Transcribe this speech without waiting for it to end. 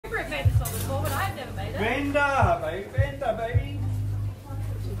Bender, baby. Bender, baby.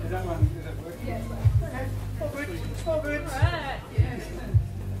 Is that one? Is that working? Yes. Okay. All good. All good. Right.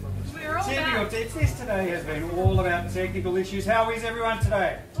 We're all Technical about, tips. This today has been all about technical issues. How is everyone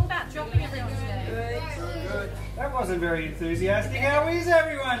today? all about dropping everyone today. Good. That wasn't very enthusiastic. How is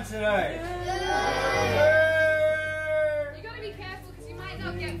everyone today? You got to be careful because you might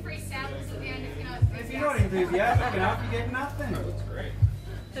not get free samples at the end if you're not If you're not enthusiastic enough, you get nothing.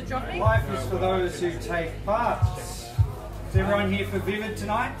 The dropping? Life is for those who take part. Is everyone here for Vivid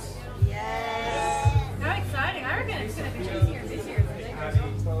tonight? How exciting. I reckon it's going to be easier this year than next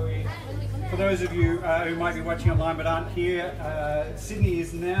year. For those of you who might be watching online but aren't here, Sydney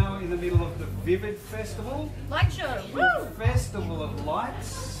is now in the middle of the Vivid Festival. Light show. Woo! Festival of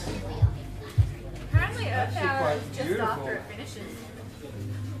Lights. Apparently Earth Actually Hour quite is just beautiful. after it finishes.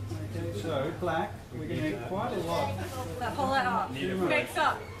 Okay, so black, we're going to need quite a lot. That whole hour makes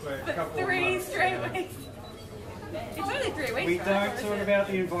up for 3 straight weeks. It's only 3 weeks. We right? don't talk about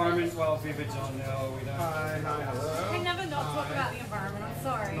the environment while Vivid's on. No, we don't. Hi, hello. We never not talk about the environment. I'm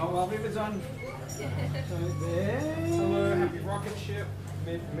sorry. Not while Vivid's on. So there. Hello, happy rocket ship.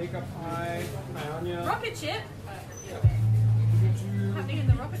 Makeup high. Hi, Anya. Rocket ship. Happening in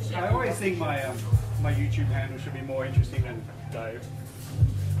the rocket ship. I always think my my YouTube handle should be more interesting than Dave.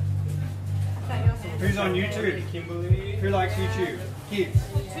 Is that your hand? Who's on YouTube? Kimberly. Who likes YouTube? Kids.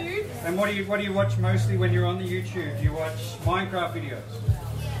 2. And what do you watch mostly when you're on the YouTube? Do you watch Minecraft videos?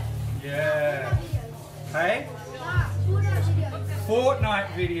 Yeah. Hey? Fortnite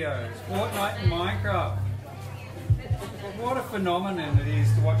videos. Fortnite and Minecraft. What a phenomenon it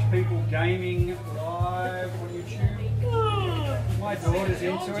is to watch people gaming live on YouTube. My daughter's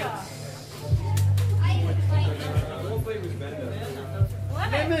into it. What flavor's Bender?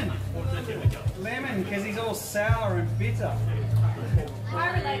 Lemon. Lemon, because he's all sour and bitter.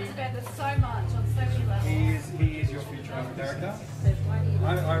 I relate to Bender so much on so many levels. He is your future character.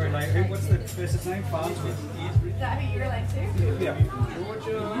 I relate. What's the professor's name? Farnsworth. Is that who you relate to? Yeah.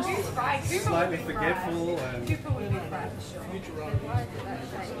 Who's right? Cooper Slightly would be forgetful right. and Cooper would be right for sure.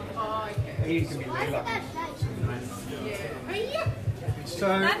 Oh, okay. Ian can be Leela. Yeah. So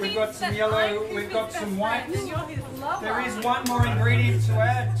That we've means got some that yellow, I'm we've Cooper's got best some friend white. and you're his lover. There is one more ingredient to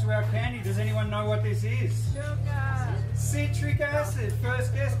add to our candy. Does anyone know what this is? Sugar. Citric acid.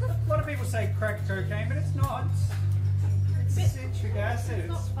 First guess. A lot of people say crack cocaine, but it's not. It's citric acid. It's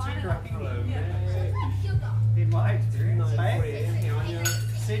not It's fine too enough. cracky. Yeah. In my experience, hey? Hey, Anya.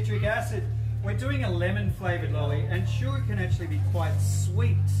 Citric acid. We're doing a lemon flavoured lolly, and sugar can actually be quite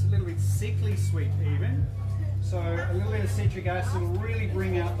sweet, a little bit sickly sweet even. So a little bit of citric acid will really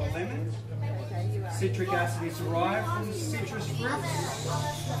bring out the lemon. Citric acid is derived from citrus fruits.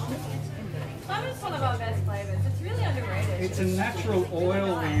 Lemon's one of our best flavors. It's really underrated. It's a natural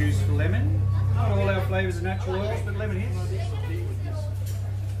oil we use for lemon. Not all our flavours are natural oils, but lemon is.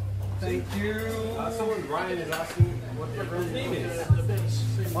 Thank you. Someone, Ryan, is asking what everyone's name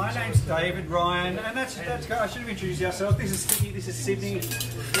is. My name's David Ryan, and that's I should have introduced ourselves. This is Sydney,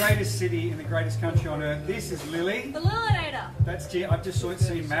 greatest city in the greatest country on earth. This is Lily. The Lilinator. That's I've just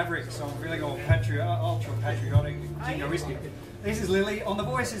seen Maverick, so I'm feeling all ultra patriotic, jingoistic. This is Lily. On the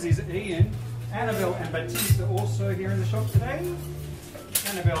voices is Ian, Annabelle, and Batista also here in the shop today.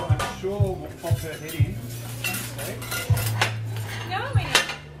 Annabelle, I'm sure, will pop her head in. Okay. You know what we need?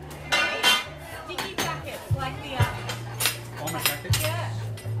 Sticky jackets, like the On the jacket. yeah.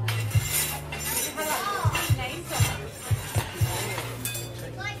 They have like names on them.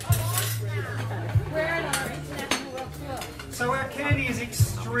 We're on our international world tour. So our candy is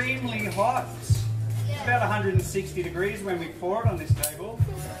extremely hot. It's about 160 degrees when we pour it on this table.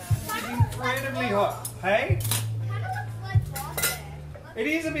 It's incredibly hot. Hey? It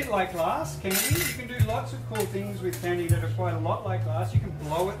is a bit like glass candy. You can do lots of cool things with candy that are quite a lot like glass. You can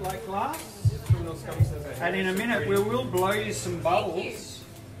blow it like glass. And in a minute we will blow you some bubbles.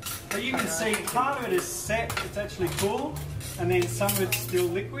 But you can see part of it is set, it's actually cool, and then some of it's still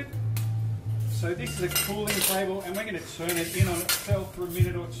liquid. So this is a cooling table, and we're going to turn it in on itself for a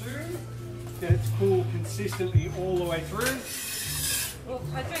minute or two. Get it cool consistently all the way through. Well,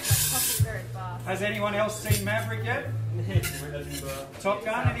 I drink my coffee very fast. Has anyone else seen Maverick yet? Top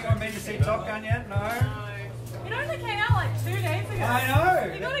Gun? Anyone been to see Top Gun yet? No? It only came out like 2 days ago. I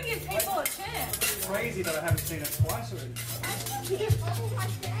know! You gotta give people a chance. It's crazy that I haven't seen it twice already.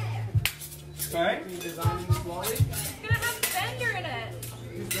 Sorry? It's gonna have Bender in it.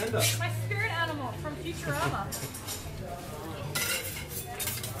 Who's Bender? My spirit animal from Futurama.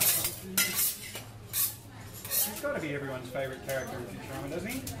 He's got to be everyone's favourite character in Futurama,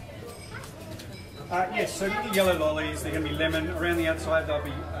 doesn't he? Yes, so with the yellow lollies, they're going to be lemon. Around the outside, they'll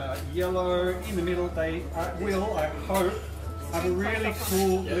be yellow. In the middle, they will, I hope, have a really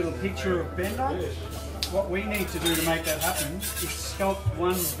cool little picture of Bender. What we need to do to make that happen is sculpt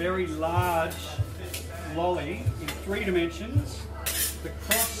one very large lolly in 3 dimensions, the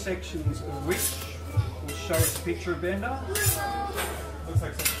cross sections of which will show us a picture of Bender. Looks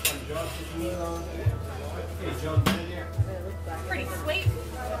like such a fun job. Hey, John. Pretty sweet.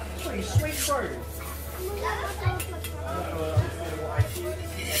 Pretty sweet, bro.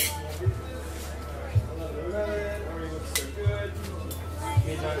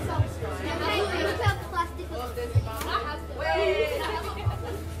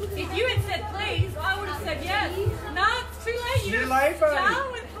 If you had said please, I would have said yes. No, it's too late. Too late, buddy.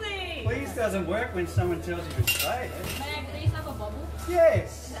 Down with please. Please doesn't work when someone tells you to say it. May I please have a bubble?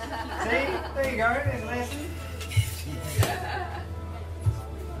 Yes. See? There you go. There's a lesson.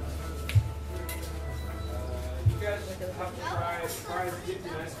 You guys have to try fries dipped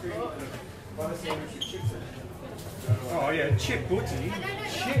in ice cream and a butter sandwich with chips in it. Oh yeah, chip booty.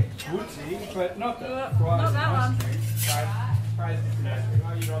 Chip booty, but not the Not fries. that one. Fries dipped in ice cream.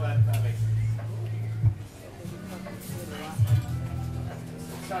 Oh, you know that makes sense.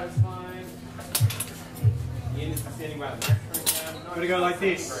 Satisfying. Ian is standing by the microphone now. Gotta go like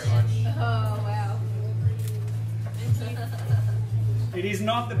this. Thank you very much. Oh, wow. It is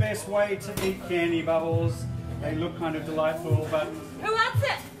not the best way to eat candy bubbles. They look kind of delightful, but Who wants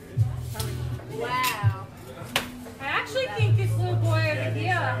it? Wow. I actually think this little boy over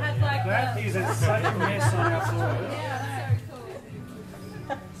here has like that the... is such a mess on our floor. Yeah, so cool.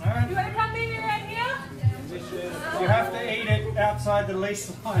 You Alright? want to come in right here? You have to eat it outside the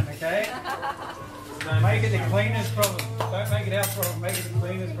lease line, okay? Make it the cleaner's problem. Don't make it our problem, make it the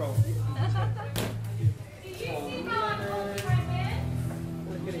cleaner's problem.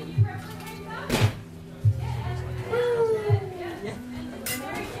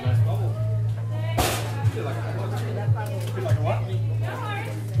 Nice bubble. Feel like a Feel like a what?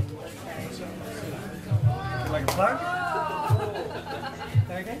 Feel like a plug?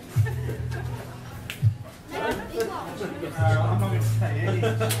 Okay? I'm not going to say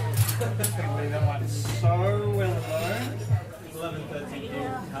anything. I'm just going to leave that one so well alone.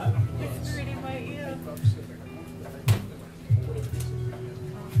 11:13 cut. It's right in my ear.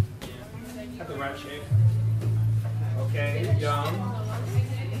 Have the right shape. Okay, yum.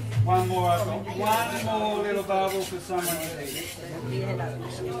 One more, I've got one more little bubble for someone to eat.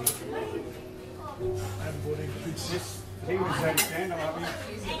 He was ready to stand up,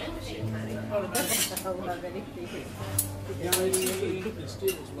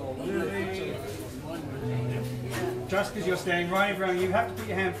 just because you're standing right in front of me, you have to put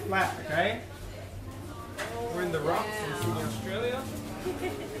your hand flat, okay? We're in the rocks in Sydney, Australia.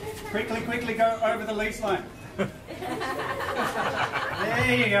 Quickly go over the lease line. There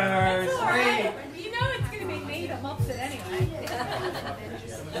you go, sweet. You know it's going to be me that mops it anyway.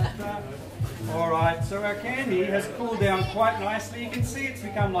 Alright, so our candy has cooled down quite nicely. You can see it's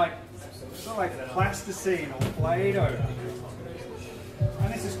become like, sort of like plasticine or Play-Doh.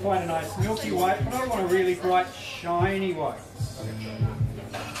 And this is quite a nice milky white, but I want a really bright, shiny white.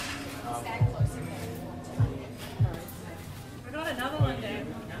 I got another one there.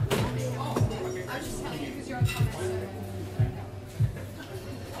 I was just telling you because you're on camera.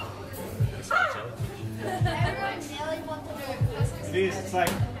 Everyone really wants to do It is, it's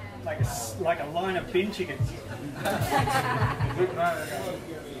like a line of bin chickens. What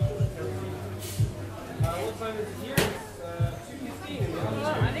time is it here? It's 2:15 in the Oh,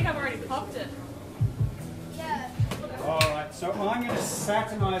 other I think I've already popped it. Yeah. Alright, so I'm going to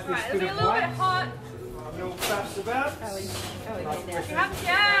satinize this Right, it'll bit be a of little bit white. hot. Little taps about. You have,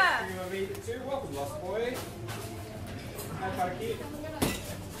 yeah. You want me to too? Welcome, lost boy. Hi, Parky.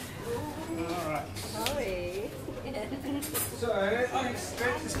 Alright. Sorry. So, I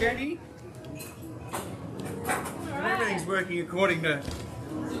stretch this candy. If everything's working according to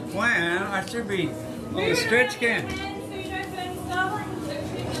plan, I should be on the stretch can.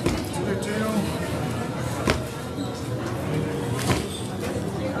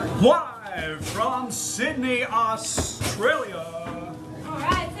 Live from Sydney, Australia.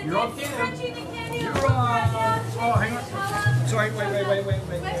 Alright, so You're on keep stretching the candy. You're on. Oh, hang on. Sorry, wait. Ahead of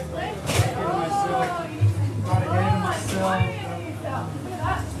myself. Got ahead of myself.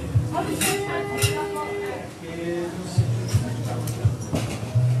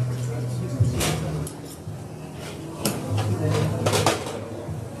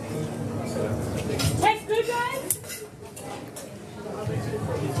 Tastes good, guys?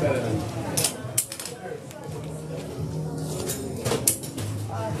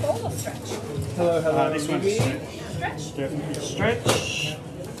 Hello, hello. This one's Stretch. definitely stretch.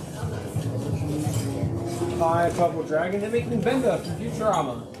 Hi, Purple Dragon. They're making Bender from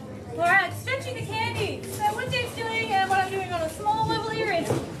Futurama. Alright, stretching the candy. So what Dave's doing and what I'm doing on a small level here is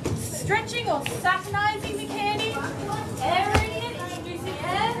stretching or satinizing the candy, aerating it, introducing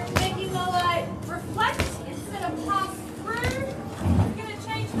air, making the light reflect instead of pass through. I'm going to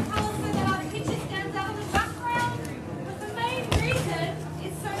change the colour so that our picture stands out of the background. But the main reason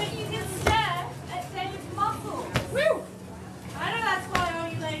is so that you can stare at Dave's muscles. Woo! I know that's why all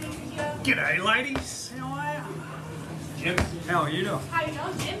you ladies are here. G'day, ladies. How are you? Jim, how are you doing? How you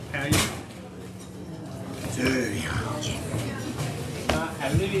doing, Jim? How are you? Dirty. Hello.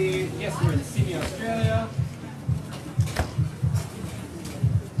 Yes, we're in Sydney, Australia.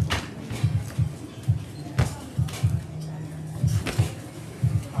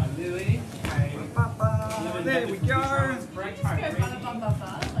 Hi, Lily. Hi. Papa. There we go. Let's go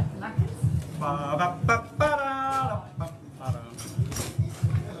ba-da-ba-ba-ba, like knackers.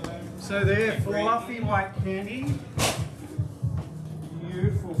 So there, fluffy white candy.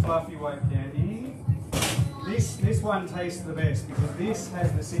 Beautiful fluffy white candy. This one tastes the best because this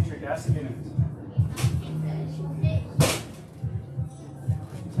has the citric acid in it.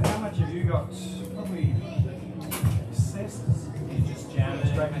 So how much have you got? Probably cesses. You just jam it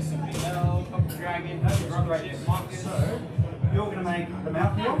straight nice and vanilla, Purple Dragon, That's rubber great. chip, markers. So you're going to make the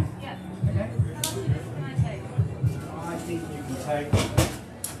mouthfeel? Yeah. Okay. How much of this can I take? I think you can take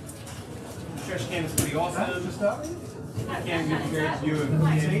Stretch can is pretty that awesome. to start with. Can be very You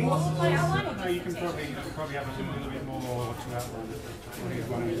Like, see? like outline or No, you can probably have a little bit more to outline. I think it's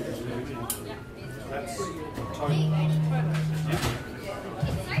one of these. That's total.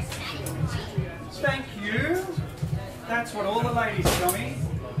 Thank you. That's what all the ladies tell me.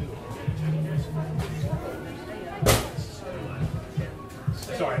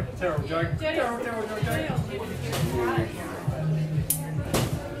 Sorry, terrible joke. Terrible joke.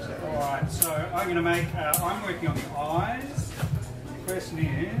 Alright, so I'm going to make, I'm working on the eyes. The question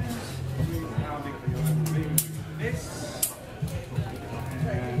is, how big are you going to be? This.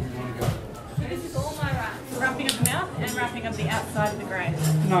 And we want to go. So this is all my wrapping of the mouth and wrapping of the outside of the grey.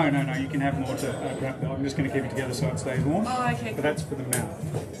 No, you can have more to wrap that. I'm just going to keep it together so it stays warm. Oh, okay. But that's for the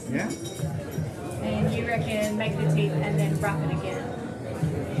mouth. Yeah? And you reckon make the teeth and then wrap it again?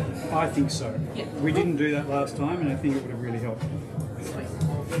 I think so. Yeah. We didn't do that last time and I think it would have really helped. Sweet.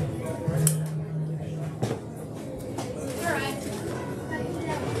 Alright.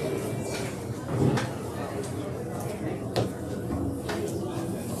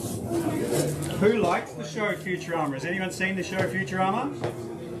 Who likes the show Futurama? Has anyone seen the show Futurama?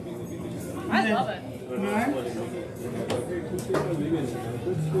 I love it. No?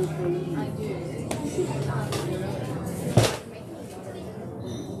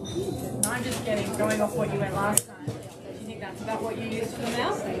 I'm just going off what you went last time. Do you think that's about what you used for the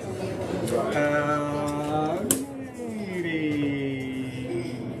mouth?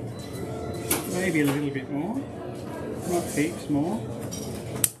 Maybe a little bit more. Not heaps more.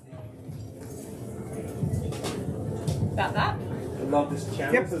 About that? I love this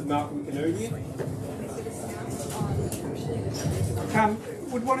channel. Yep. Says Malcolm Kenobi.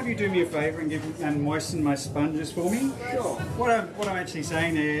 Would one of you do me a favour and moisten my sponges for me? Sure. What I'm actually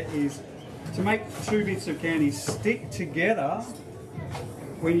saying there is to make two bits of candy stick together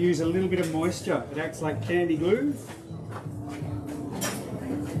when you use a little bit of moisture. It acts like candy glue.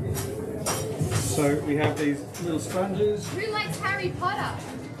 So we have these little sponges. Who likes Harry Potter?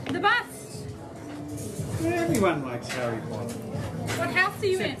 The bus! Everyone likes Harry Potter. What house are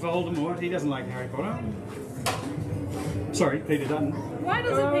you in? Except Voldemort, he doesn't like Harry Potter. Sorry, Peter Dutton. Why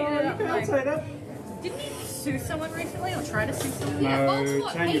doesn't Peter You not can't like? say that. Didn't he sue someone recently or try to sue someone? Yeah, No,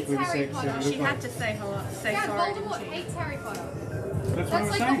 Voldemort Tanya hates put a Harry sex Potter. in. She had to say hello, say Yeah, sorry. Voldemort didn't she? hates Harry Potter. That's what That's I'm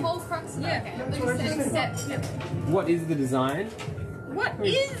like saying. the whole crux of it. Yeah. Okay, That's but what you I said just said. except. What is the design? What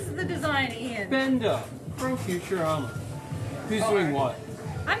is the design, Ian? Bender from Futurama. Who's doing what?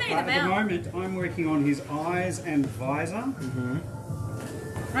 I made At a the mouth. moment, I'm working on his eyes and visor.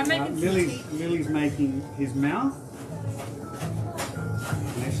 I'm making some teeth. Lily's making his mouth.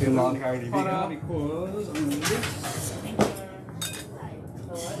 And actually, I love Harry Potter. Potter because I'm going to do this.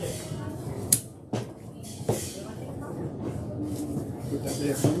 Put that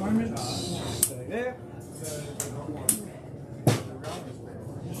there for a moment. Stay there.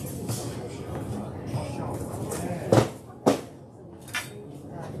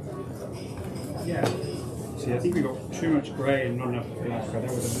 Yeah. See, I think we got too much grey and not enough black. That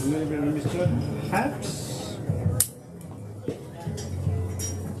was a little bit of a misjudgment, perhaps.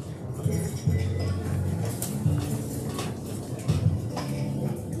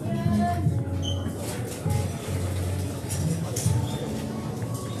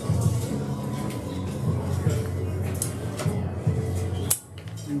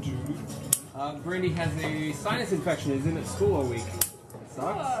 Brandy has a sinus infection. Is in at school all week. Sucks.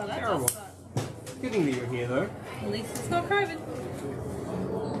 Oh, that Terrible. does suck. Good thing that you're here though. At least it's not COVID.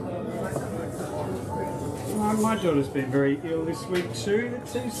 My daughter's been very ill this week too. It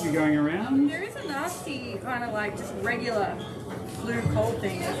seems to be going around. There is a nasty kind of like just regular flu cold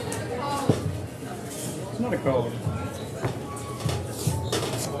thing. It's not a cold.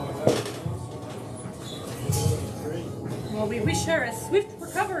 Well, we wish her a swift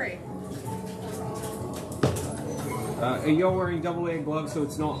recovery. Are you all wearing double layer gloves so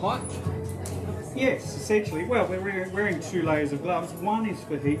it's not hot? Yes, essentially. Well, we're wearing 2 layers of gloves. One is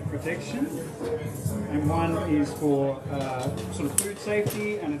for heat protection, and one is for sort of food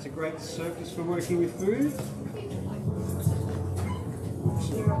safety, and it's a great surface for working with food.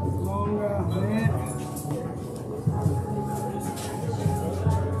 Longer there.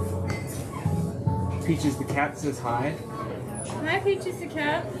 Peaches the cat says hi. Hi, Peaches the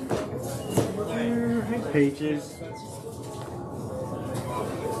cat. Hey, Peaches.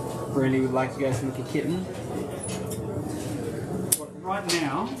 Brandy would like you guys to make a kitten. Right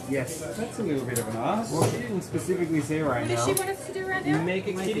now, Yes. that's a little bit of an ask. Well, she didn't specifically say right What now. does she want us to do right now? Make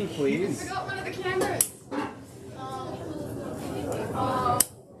a kitty, please. Forgot one of the cameras.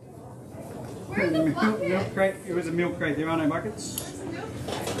 Where are the buckets? Milk crate. It was a milk crate. There are no buckets.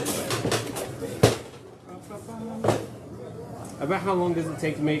 About how long does it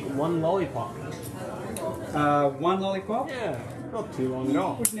take to make one lollipop? One lollipop. Yeah, not too long at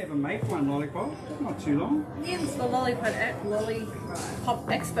all. Would never make one lollipop. Not too long. Ian's the lollipop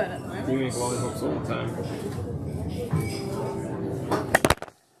expert at the moment. You make lollipops all the time.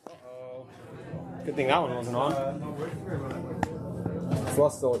 Uh-oh. Good thing that one wasn't on. Not working very well. It's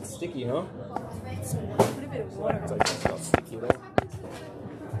lost all it's sticky, huh? Put a bit of water. It's like it's not sticky at all.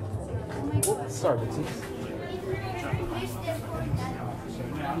 Sorry, Bitsy. So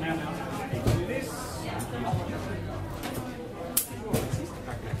now, do this.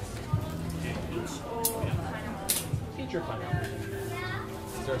 Peach or pineapple?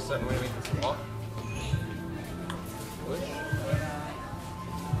 Is there a certain way to make this pop? Push.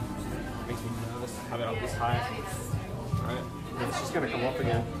 Makes me nervous to have it up this high. Alright. It's just gonna come off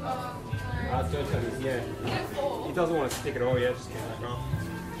again. Don't tell me. Yeah. He doesn't want to stick at all. Yeah, just get it back off.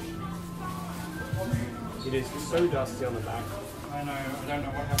 It is so dusty on the back. I know. I don't know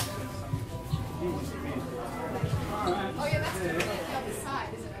what happens to some. Oh yeah, that's good. The other side,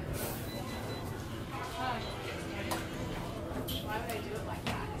 isn't it? Why would I do it like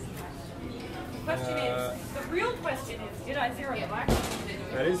that? The question is, the real question is, did I zero the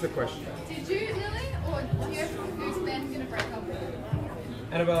microphone? That is the question. Did you, Lily? Or do you have who's then going to break up with you?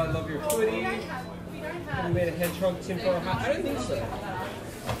 Annabelle, I love your hoodie. We don't You have. made a hedgehog tinfoil hat. I don't think so.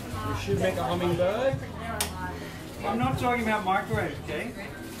 You should make a hummingbird. I'm not talking about microwaves, okay?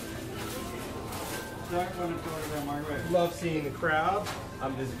 Don't want to talk about microwaves. Love seeing the crowd.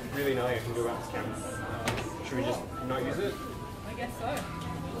 There's really nothing I can do about this camera. Should we just not use it? I guess so.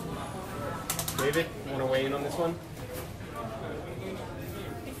 David, want to weigh in on this one?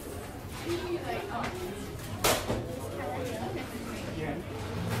 Yeah.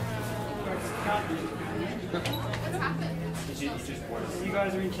 What's happened? You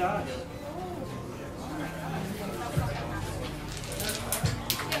guys are in charge.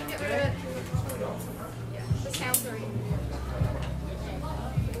 Yeah, get rid of it. The sound three.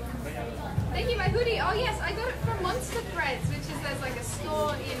 Thank you, my hoodie. Oh yes, I got it from Monster Threads, which is there's like a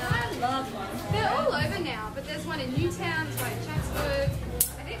store in. I love one. They're all over now, but there's one in Newtown, there's one in Chatswood.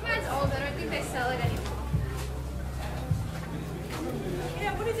 I think mine's old. I don't think they sell it anymore.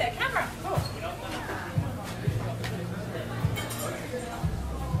 Yeah, what is that? Camera. Oh.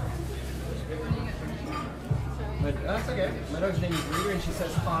 That's okay. My dog's name is Rita and she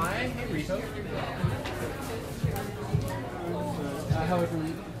says hi. Hey Rita.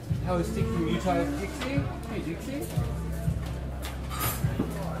 How is Stick from Utah Dixie? Hey Dixie.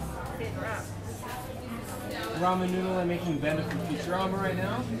 Ramen noodle, I'm making Bender from Futurama right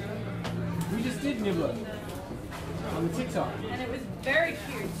now. We just did Nibbler on the TikTok. And it was very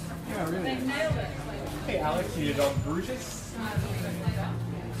cute. Yeah, They really. nailed it. Hey Alex, your dog Brutus.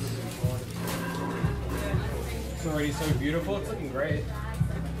 It's already so beautiful, it's looking great.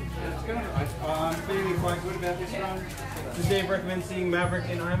 It's good. I'm feeling quite good about this one. Does Dave recommend seeing Maverick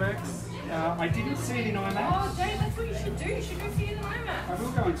in IMAX? I didn't see it in IMAX. Oh, Dave, that's what you should do. You should go see it in IMAX. I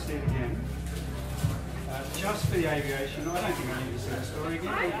will go and see it again. Just for the aviation. I don't think I need to see the story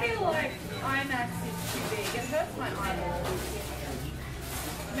again. I feel like IMAX is too big. It hurts my eyeballs.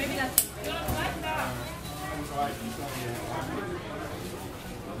 Maybe that's like that.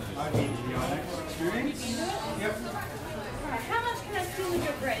 I need the IMAX experience. Yep. Alright, how much can I steal of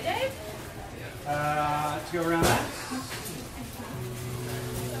your bread, Dave? To go around that.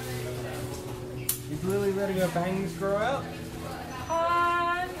 Is Lily letting her bangs grow out?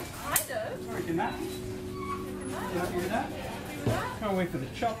 Kind of. I reckon that. You happy with that? Can't wait for the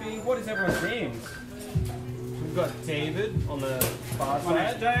choppy. What is everyone's names? We've got David on the far My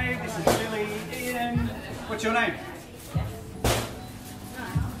name's side. Dave, this is Lily, Ian. What's your name?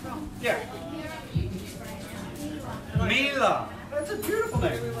 Yeah. Mila. That's a beautiful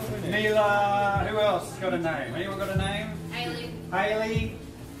name. Mila. Who else has got a name? Anyone got a name? Haley. Haley.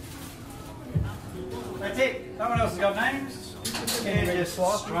 That's it. No one else has got names. Can you make a Just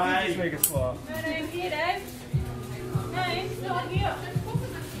sloth? You can just straight. make a sloth. No name's here, Dave. Name's not here.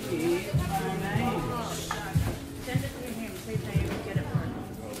 No names. Send it to him, see if they even get it for him.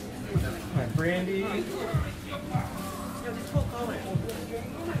 Hi, Brandy. No, just talk over it.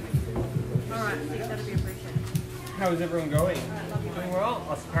 Alright, that'll be appreciated. How is everyone going? Doing well?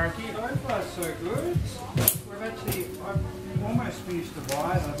 Us parakeet. So far so good. I've almost finished the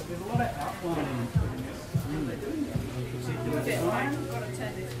visor, but there's a lot of outlining. Particular design. I've got to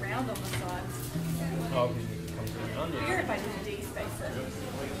turn this round on the sides. Oh, because it comes around. Here if I just de-space it.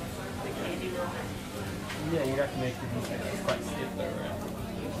 The candy will. Yeah, you'd have to make it quite stiff though, right?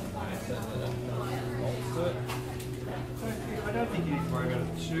 So, I don't think you need to worry about it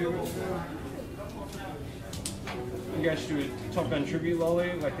too much. you guys should do a Top Gun tribute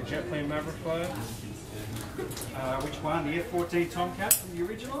lolly, like the jet plane Maverick flyer. Which one? The F-14 Tomcat from the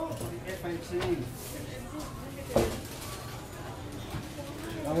original or the F-18?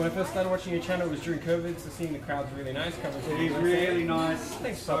 When I first started watching your channel, it was during COVID, so seeing the crowd's really nice. Covers It is really nice.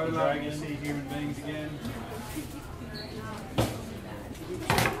 Thanks, So Puppy lovely to Dragon. see human beings again.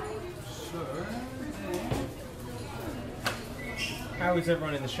 So, How is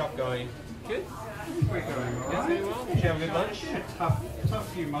everyone in the shop going? Good? we're going Yes, alright. very well. Did you have a good lunch? Yeah,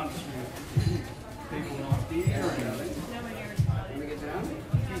 tough few months with people not here.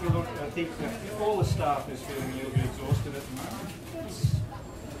 I think that all the staff is feeling a little bit exhausted at the moment.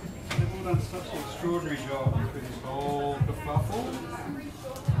 They've all done such an extraordinary job with this whole kerfuffle.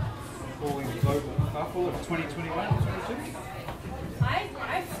 I'm calling the global kerfuffle of 2021-22. I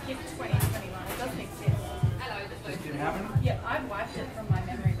skipped 2021. It doesn't exist. Just didn't happen. Yeah, I've wiped it from my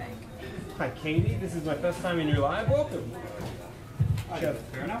memory bank. Hi, Katie. This is my first time in your live. Welcome. Fair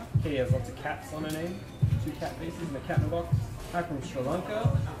enough. Katie has lots of cats on her name. 2 cat faces and a cat in a box. Hi from Sri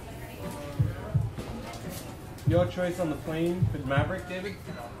Lanka. Your choice on the plane for Maverick, David?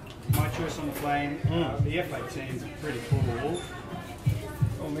 My choice on the plane, the F-18 is pretty cool.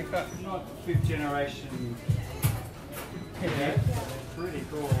 Oh, make that. Not 5th generation. Yeah, pretty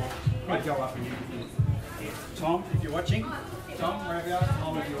cool. I'd go up and Tom, if you're watching. Tom, wherever you are.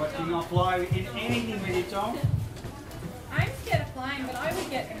 Tom, if you're watching. I'll fly in anything with you, Tom. I'm scared of flying, but I would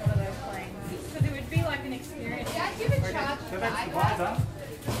get in one of those planes. Because it would be like an experience. Dad, give a charge. So that's the visor.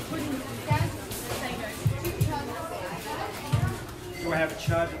 Dad, Say no. give a charge of the iPad. Do I have a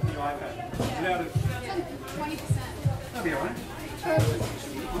charge of the iPad? Is it out of... 20%. That'll be alright.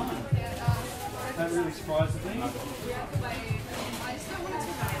 That really surprises me. I just don't want it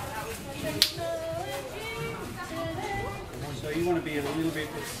to die. So you want to be a little bit,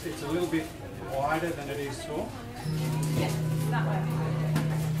 it's a little bit wider than it is tall. Yeah, that way.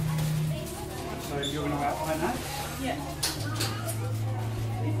 So you're going to outline that? Yeah.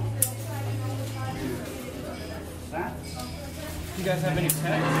 That. Do you guys have any Let's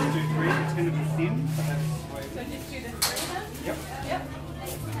pets? do 3. It's going to be thin, but that's the way. So just do the 3 then? Yep.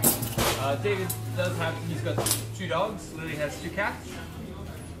 Yep. David does have, he's got 2 dogs. Lily has 2 cats.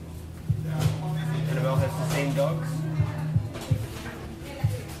 Annabelle has the same dogs.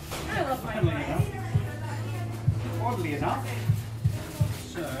 I love my Funnily plane. enough. Oddly enough.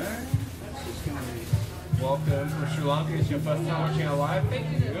 So, that's just going to be... Welcome from Sri Lanka. It's your first time watching our live. Thank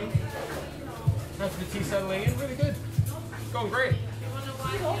you. How's the tea settling in? Really good. It's going great.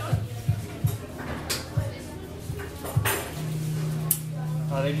 She's awesome.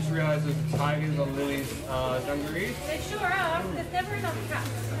 They just realized there's tigers on Lily's dungarees. They sure are. There's never enough cats.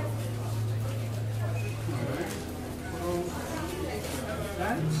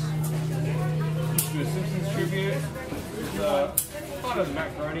 That's... Let's do a Simpsons tribute. It's part of the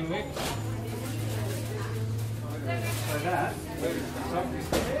Matt Groening mix. So that...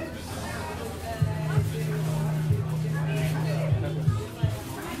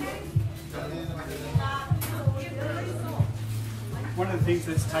 One of the things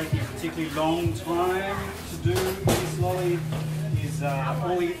that's taking a particularly long time to do with this lolly is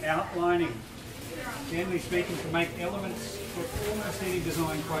all the outlining. generally speaking, can make elements for almost any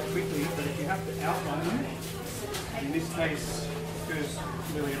design quite quickly, but if you have to outline them, in this case, because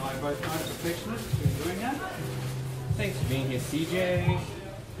Lily and I are both kind of perfectionists in doing that. Thanks for being here, CJ.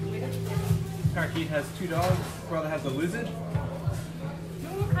 Parakeet has 2 dogs. Brother has a lizard.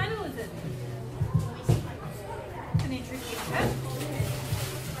 What kind of lizard? It's an interesting pet.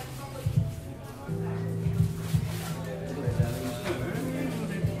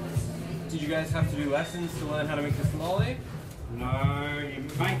 Did you guys have to do lessons to learn how to make this lolly? No, you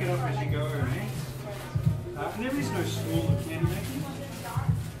make it up as you go, eh? And there is no school of candy making.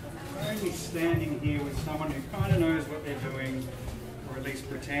 We're only standing here with someone who kind of knows what they're doing, or at least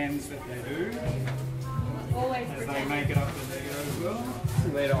pretends that they do, Always as they pretend. make it up as they go as well. See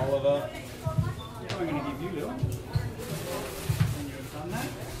you later, Oliver. I'm going to give you Lil. When you've done that.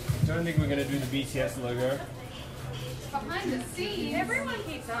 Don't think we're going to do the BTS logo. Behind the scenes. Everyone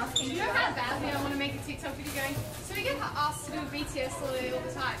keeps asking. You know how badly I want to make a TikTok video going? So we get asked to do a BTS lolly all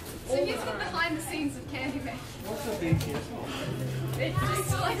the time. So here's the behind the scenes of candy making. What's a BTS one? It's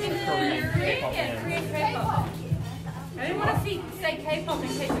just like in the Korean K-pop yeah, band. Korean K-pop. I didn't want to say K-pop in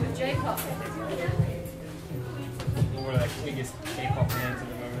case it was J-pop. One of the biggest K-pop bands at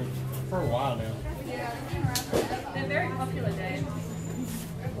the moment. For a while now. They're very popular, Dave.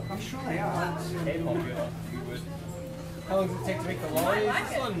 I'm sure they are. K-pop, yeah. How long does it take to make the lollies? like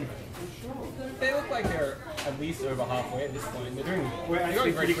This it. one, they look like they're at least over halfway at this point. They're doing. We're they're actually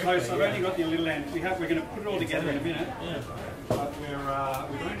going very pretty close. quickly, I've only got the little end. We're going to put it all together in a minute. Yeah. But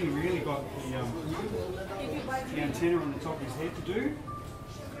we've only really got the antenna on the top of his head to do.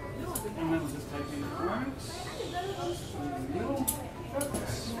 And that'll just take me a moment. Little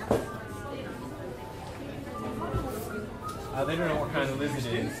focus. They don't know what kind of lizard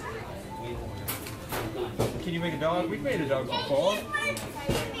it is. Can you make a dog? We've made a dog before.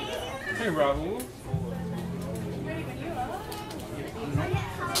 Hey, Rahul.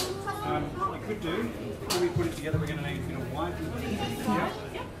 You could do. When we put it together, we're going to need a bit of white. Yeah.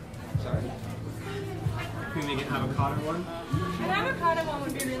 Sorry. Can we make an avocado one? An avocado one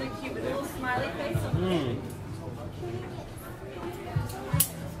would be really cute with a little smiley face on it. Mmm.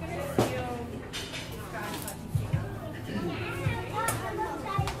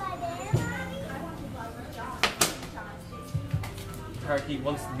 Parakeet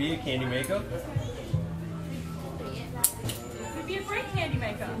wants to be a candy maker. You'd be a great candy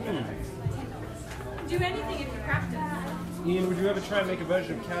maker. Do anything if you practice. Ian, would you ever try and make a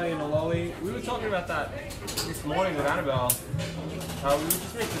version of Callie and a lolly? We were talking about that this morning with Annabelle. We would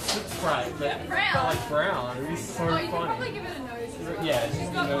just make the slip sprite, but Brown. felt like brown. It would be so Oh, you could funny. probably give it a nose. Yeah, it's She's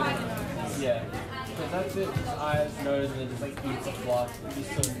just got nose. quite a nose. Yeah. But that's it. Just eyes, nose, and then just like eats the fluff. It'd be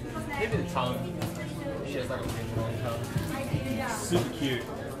so. Maybe the tongue. She has like a really long tongue. Super cute.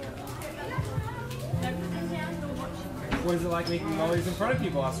 What is it like making lollies in front of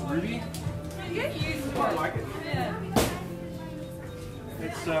people? Asked Ruby. You get used to I it. like it. Yeah.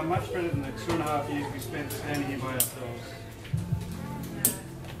 It's much better than the 2.5 years we spent standing here by ourselves.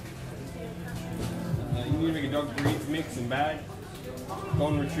 You need to make a dog breeds mix and bag.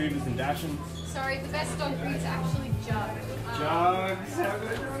 Golden retrievers and dachshunds. Sorry, the best dog breed's actually Jug. Jugs, have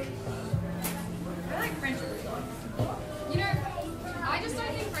it. I like French bulldogs. You know, I just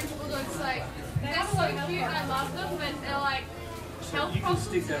don't think French bulldogs like they're so cute and I love them, but they're like health you can problems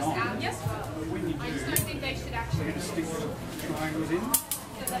stick that just on. out. Yes, When you I just do, don't think they should we're actually going to stick the triangles in.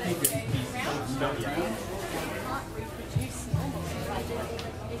 Don't yet. can't reproduce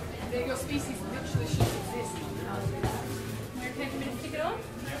normally. Your species literally should exist. We're okay for me to stick it on?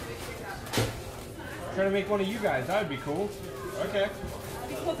 Trying to make one of you guys. That would be cool. Okay.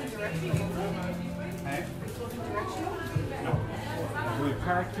 This wasn't directional. Hey? Blue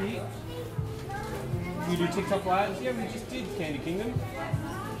parakeet. You do TikTok lives? Yeah, we just did Candy Kingdom.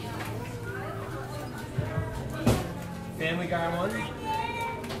 Family Guy one.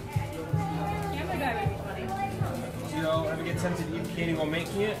 Camera guy would be funny. Do you all ever get tempted to eat the candy while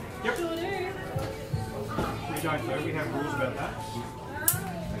making it? Yep. Sure do. We don't though, we have rules about that.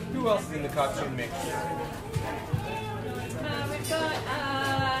 Who else is in the cartoon mix? We've got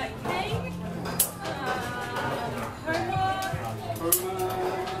Kang, Homer,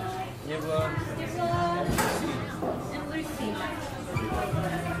 Nibbler. Nibbler, and Lucy.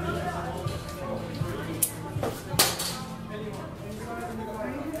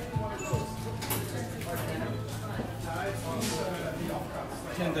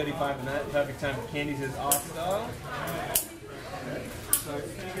 $10.35 a night. Perfect time for candy, says R-Style. So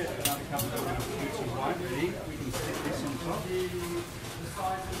if you get another couple of shoots of white ready, we can stick this on top.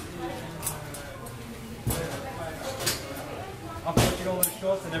 I'll put you all the short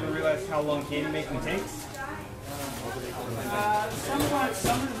sauce. I never realized how long candy making takes. Some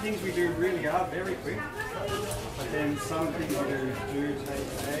of the things we do really are very quick, but then some things we do take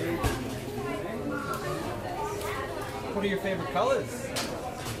ages. What are your favorite colors?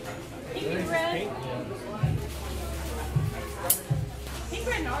 Pink and red. Pink? Pink,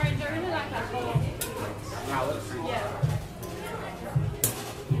 red, and orange. I really like that color. Palette. Yeah.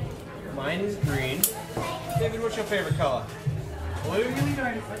 Mine is green. David, what's your favorite color? Blue really don't,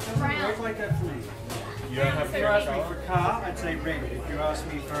 it doesn't work like that for me. You don't have If a you favorite ask me color? for car, I'd say red. If you ask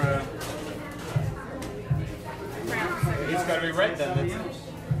me for a... It's got to be red then.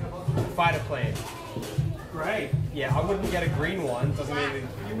 That's fighter plane. Great. Yeah, I wouldn't get a green one. Doesn't mean anything.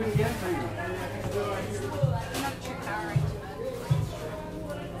 You wouldn't get a green one. Not a true Power Ranger.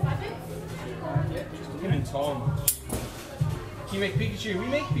 Him and Tom. Can you make Pikachu? We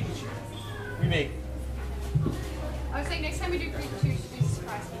make Pikachu. We make. I was saying next time we do Pikachu, we should do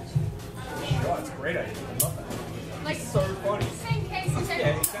surprise Pikachu. Oh, it's a great idea. I love that. Like, It's so funny. same case as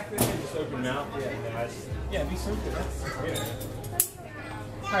Yeah, exactly the same. Just open mouth. Yeah, nice. Yeah, it'd be so good. That's a great idea.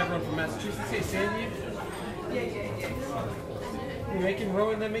 Hi, everyone from Massachusetts. Hey, Sandy. We're making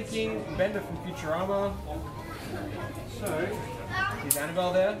Rowan. They're making Bender from Futurama. So, Is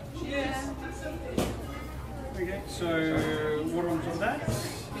Annabelle there? Yeah. okay, so what one's on that?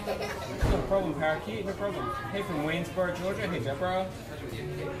 No problem, Parakeet. No problem. Hey, from Waynesboro, Georgia. Hey, Deborah.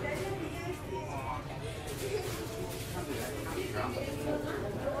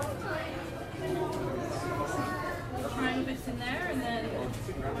 Triangle bits in there, and then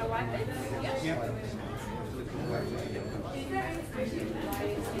my white bits. Yep. Yep.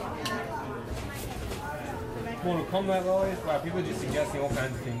 Mortal Kombat lollies. Wow, people are just suggesting all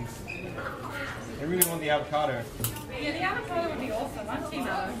kinds of things. They really want the avocado. Yeah, the avocado would be awesome. I'm team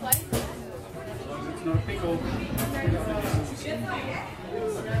avocado. It's not a pickle.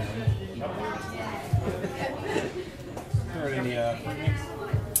 Throw it in the fruit mix.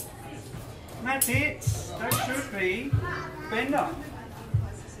 And that's it. That should be Bender.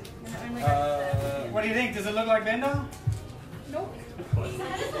 What do you think? Does it look like Bender? Nope. So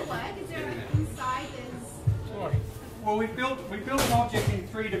how does it work? Is there inside there's... Well, we built an object in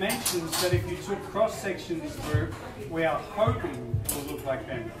 3 dimensions that if you took cross sections through, we are hoping will look like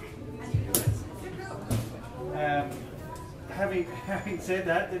Bender. Having said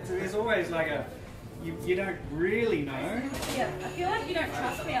that, there's always like a you don't really know. Yeah, I feel like you don't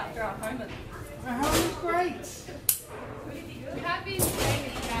trust me after our home. The home is great. We have been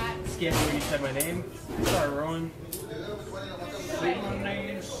saying it's that. Scared when you said my name. Sorry, Rowan. Sigma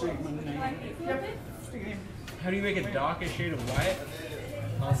name. Yep. Stick it in. How do you make a darker shade of white?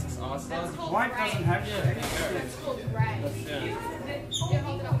 Awesome. White doesn't have shade. It's called grey. Yeah. Yeah,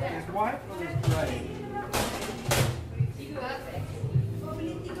 hold it up there. There's white or there's grey.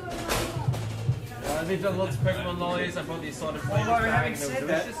 They've done lots of Pokemon lollies. I bought the assorted flavors Although bag having and they were said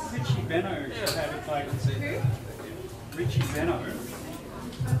that, delicious. Richie Benno had like Richie Benno.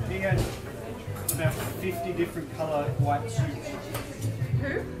 He had about 50 different colour white suits.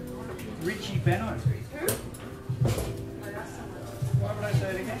 Who? Richie Benno. Who? Why would I say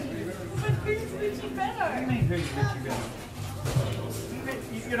it again? But who's Richie What do you Benno? mean who's Richie Benno?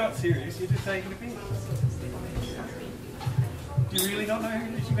 You're not serious, you're just taking a piss. Do you really not know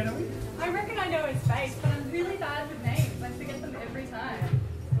who Richie Benno is? I reckon I know his face, but I'm really bad with names. I forget them every time.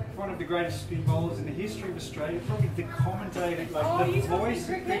 One of the greatest spin bowlers in the history of Australia, probably the commentator, like Oh, the you talking voice of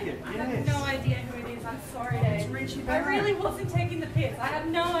cricket? cricket. I have Yes. no idea who it is. I'm sorry, Dave. Richie I Benno. really wasn't taking the piss. I have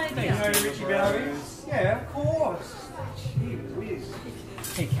no You know idea. who Richie Benno is? Yeah, of course. Gee whiz.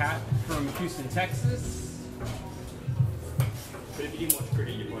 Hey, Kat from Houston, Texas. But if you didn't watch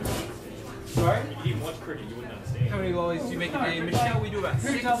cricket, you wouldn't understand. Sorry? If you didn't watch cricket, you wouldn't understand. How many lollies do you make a day? Michelle, we do about Who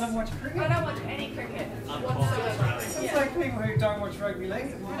 6. doesn't watch cricket? I don't watch any cricket whatsoever. It's like people who don't watch rugby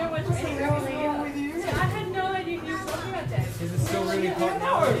league. I don't watch What the any hell's cricket wrong either. with you? I had no idea who you were talking about, Dave. Is it still really hot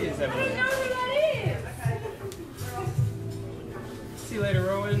now? It is, I don't Emily. know who that is. See you later,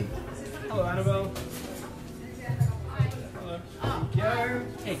 Rowan. Hello, Annabelle. Hello. Yo.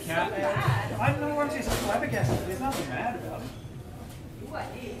 Hey, Kat. I don't know what just flabbergasted. There's nothing mad about it.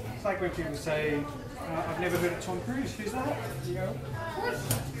 It's like when people say, I've never heard of Tom Cruise. Who's that? You go, of course.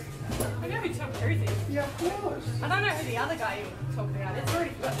 I know who Tom Cruise is. Yeah, of course. I don't know who the other guy you were talking about. It's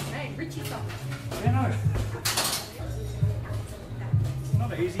already forgot his name. Richie something. Yeah, no. It's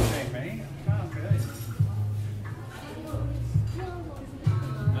not easy being me. Can't be.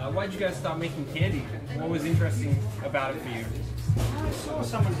 Why'd you guys start making candy? What was interesting about it for you? I saw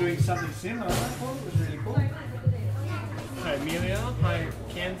someone doing something similar. I thought it was really cool. Hi, Amelia. Hi,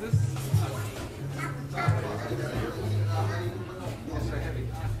 Kansas.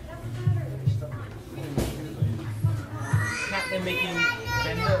 they're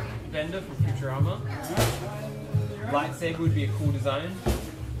making Bender from Futurama. Lightsaber would be a cool design.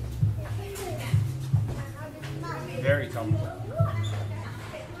 Very topical.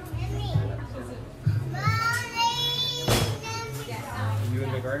 You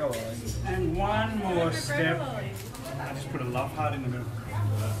and McGregor were like. And one more step. I just put a love heart in the middle.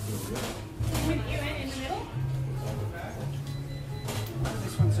 With you in the middle?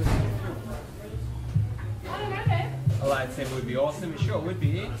 This one's a I don't know, babe. A lightsaber would be awesome. It sure would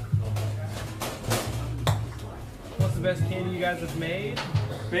be. What's the best candy you guys have made?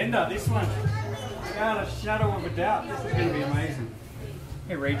 Bender, this one. Without a shadow of a doubt, this is going to be amazing.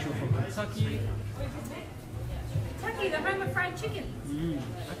 Hey, Rachel from Kentucky. Kentucky, the home of fried chicken.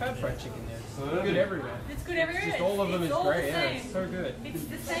 I've had fried chicken there. It's Good. good everywhere. It's good everywhere. Just all of them It's is all great. the Yeah, same. it's so good. It's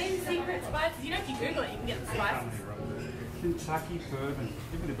the same secret spices. You know, if you Google it, you can get the spices. Kentucky bourbon.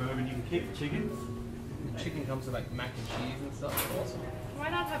 Give me the bourbon, you can keep the chicken. Chicken comes with like mac and cheese and stuff. It's awesome. Why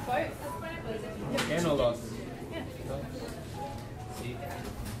not have both? And all those. Yeah. See.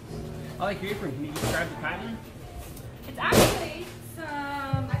 I like your apron. Can you describe the pattern? It's actually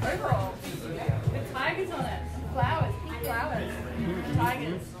some overalls with tigers on it. Some flowers, pink flowers.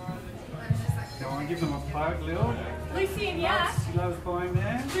 Tigers. Now I want to give them a plug, Lil. Lucy and Yak. She loves buying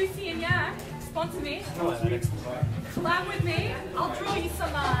there. Lucy and Yak. Sponsor me. What's next? Collab with me. I'll draw you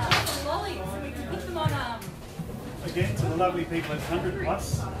some lollies and we can put them on Again, to the lovely people at 100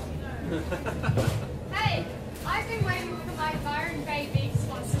 plus. Hey, I've been waiting for my Byron Bay beef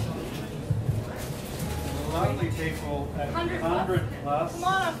sponsor. Lovely people at 100 100 plus. Come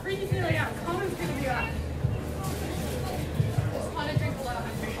on, I'm freaking feeling out. Connor's gonna be up. Just want to drink a lot.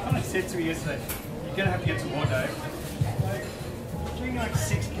 Connor said to me yesterday, you're going to have to get some more, Dave. You're doing like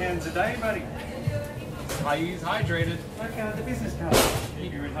 6 cans a day, buddy. He's hydrated. Like the business card.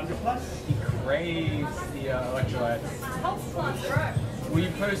 You're at 100 plus. He craves the electrolytes. Health plus, bro. Will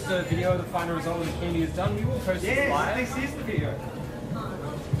you post a video of the final result when the candy is done? We will post it Yes, live. this is the video.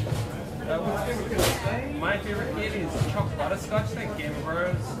 My favorite candy is chocolate butterscotch, like Game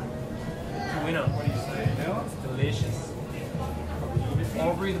Bros. Winner. What do you say, Bill? It's delicious.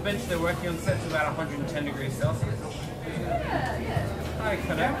 Aubrey, the bench they're working on set's about 110 degrees Celsius. Hi,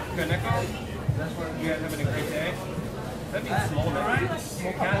 Koneko. You guys having a great day? That'd be small, man.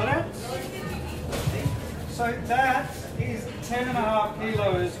 Small cat. So that is 10.5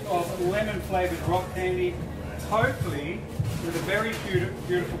 kilos of lemon flavored rock candy, totally with a very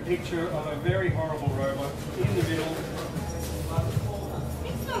beautiful picture of a very horrible robot in the middle.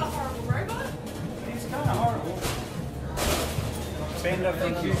 It's not a horrible robot. It's kind of horrible. Bender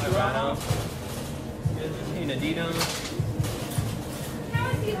from Futurama. Hey, Nadina. How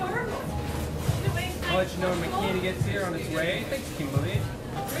is he horrible? I'll let you know when my candy gets here on its way. Thanks, Kimberly.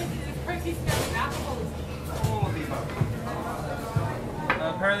 Protein spelling alcoholism. All of the above.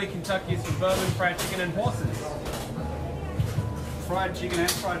 Apparently Kentucky is for bourbon, fried chicken, and horses. Fried chicken and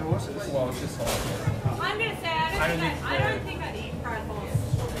fried horses. Well, it's just horses. I'm gonna say I don't think I'd eat fried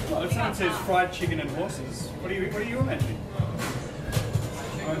horse. Well, if someone says fried chicken and horses, what are you imagining?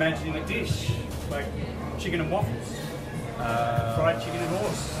 I'm imagining a dish like chicken and waffles. Fried chicken and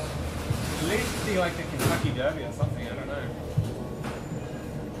horse. At least be like the Kentucky Derby or something, I don't know.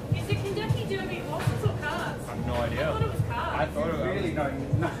 Is it Kentucky Derby horses or cars? I have no I thought idea. it was cars. I thought it was. Really no.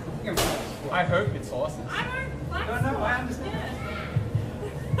 I hope it's horses. I don't like No, I understand.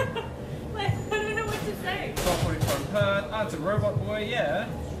 Yeah. Like, I don't know what to say. Software from Perth. Oh, it's a robot boy, yeah.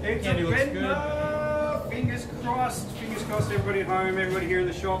 It's Candy a looks Bender. good. Fingers crossed. Fingers crossed. Everybody at home, everybody here in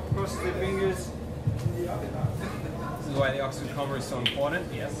the shop, cross their fingers. This is why the Oxford Comma is so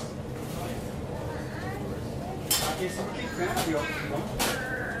important, yes. Yes, I'm a big fan of the Oxford Comma.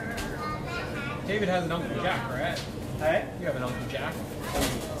 David has an Uncle Jack, right? Hey? You have an Uncle Jack.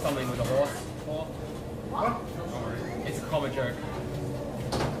 Something with a horse. Or, What? it's a comma joke.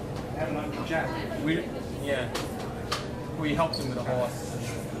 Have an Uncle Jack. Yeah. We helped him with a horse.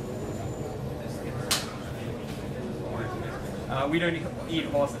 We don't eat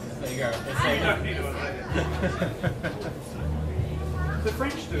horses. There you go. The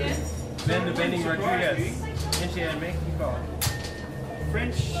French do. Then the Bending Surprised Rodriguez. India and Mexico.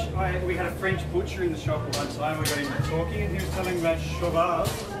 French, we had a French butcher in the shop at one time. We got him talking, and he was telling about cheval.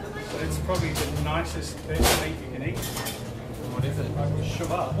 But it's probably the nicest, best meat you can eat. What is it?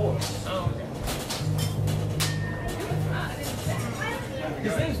 Cheval, horse. Oh, okay.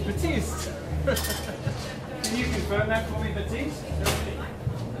 His name's Baptiste. Can you confirm that for me, Baptiste?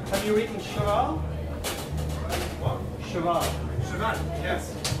 Have you eaten cheval? What? Cheval. Cheval,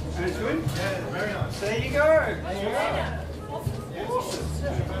 yes. And it's good? Yeah, very nice. There you go. Yeah.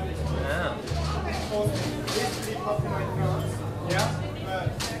 It's really popular in France. Yeah?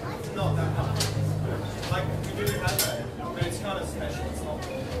 Not that much. Like, we do have it, but it's kind of special. It's not.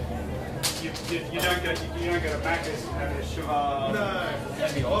 You don't go to Macca's and have a Shiva. No.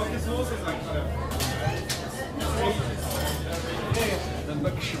 Well, this horse is like kind of. The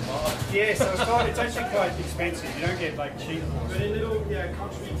McShabbat. Yeah, so it's actually quite expensive. You don't get like cheap horses. But in little,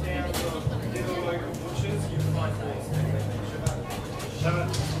 country towns or little local bushes, you find horse. Shiva.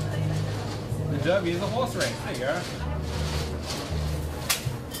 The Derby is a horse race. There you go.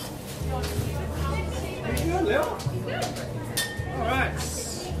 Alright.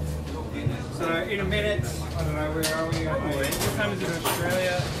 So in a minute, I don't know, where are we? What time is it in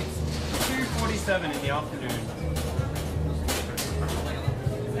Australia? It's 2:47 in the afternoon.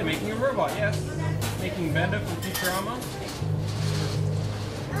 They're making a robot, yes. Making Bender from Futurama.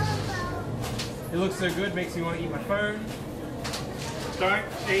 It looks so good, makes me want to eat my phone. Don't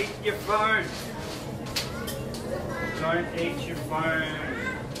eat your phone. Don't eat your phone.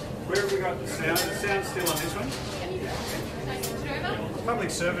 Where have we got the sound? The sound's still on this one. Public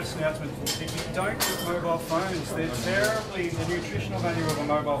service announcement from Vicky. Don't eat mobile phones. They're terribly, the nutritional value of a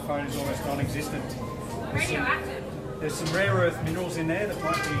mobile phone is almost non-existent. Radioactive. There's some rare earth minerals in there that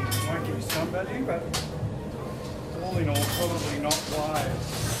might give you some value, but all in all, probably not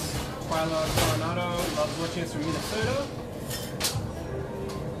wise. Twyla Coronado loves watching us from Minnesota.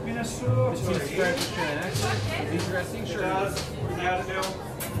 Minnesota. It seems to very Australian accent. Interesting, sure. Without a doubt.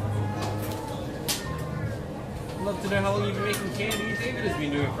 I'd love to know how long you've been making candy. David has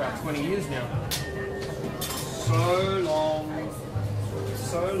been doing it for about 20 years now. So long.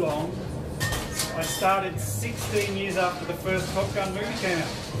 So long. I started 16 years after the first Top Gun movie came out.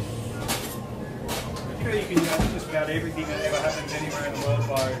 You know you can know just about everything that ever happens anywhere in the world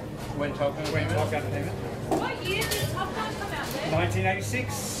by When Top Gun when came Top out. Gun came out. What year did Top Gun come out then?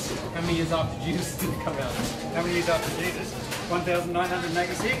 1986. How many years after Jesus did it come out? How many years after Jesus?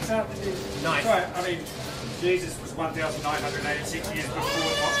 1,986 after Jesus. Nice. Right, I mean, Jesus was 1,986 years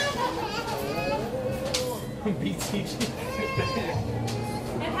before Top Gun. BTG.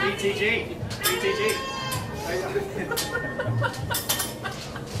 And how many- BTG. BTG.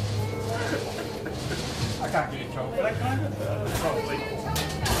 I can't get in trouble for that kind of. Probably.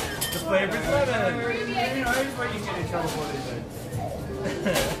 The flavor's lemon. Who knows what you get in trouble for these days?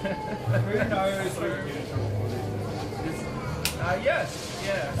 Who knows what you get in trouble for these days? Yes,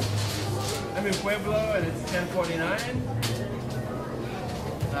 yeah. I'm in Pueblo and it's 10:49.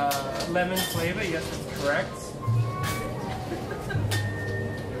 Lemon flavor, yes, that's correct.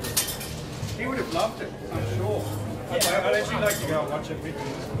 He would have loved it, I'm sure. I'd actually like to go and watch it with you.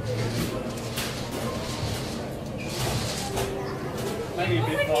 Maybe a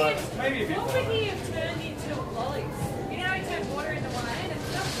bit biased. Maybe a bit What would biased. he have turned into lollies? You know, he turned water into wine and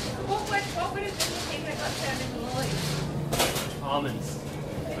stuff. What would have been the thing that got turned into lollies? Almonds.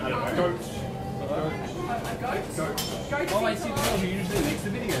 I don't know. Goats. Goats. Oh, I see the girl who usually makes the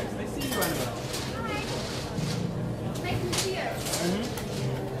videos. I see you, Annabelle. Making videos.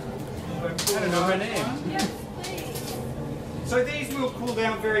 I don't know her name. Yes, please. So these will cool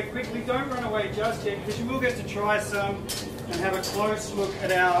down very quickly. Don't run away just yet because you will get to try some and have a close look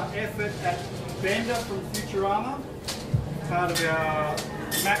at our effort at Bender from Futurama, part of our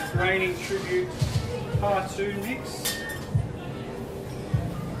Matt Groening tribute cartoon mix.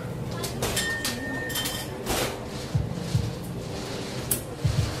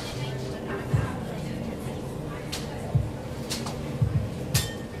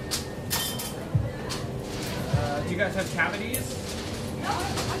 Do you guys have cavities? No,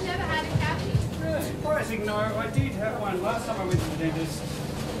 I've never had a cavity. Really surprising, no. I did have one last time I went to the dentist,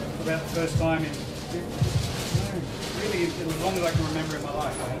 about the first time in, really, as long as I can remember in my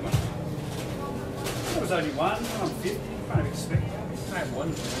life, I had one. There was only one. I'm 50. Kind of expect that. I have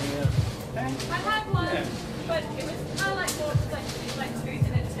one. Yeah. Eh? I had one, Yeah. but it was kind of like more just like tooth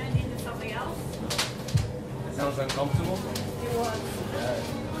and it turned into something else. It sounds uncomfortable. It was.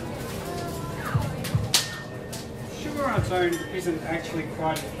 Sugar on its own isn't actually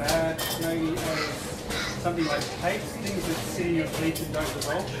quite as bad, maybe as something like paste, things that sit in your teeth and don't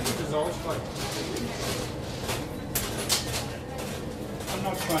dissolve. Sugar dissolves quite quickly. I'm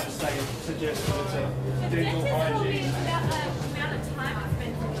not trying to suggest that it's a The dental dentist told me hygiene. it's about the amount of time I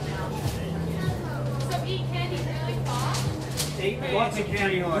spent in the mouth. So eat candy really fast. Eat lots of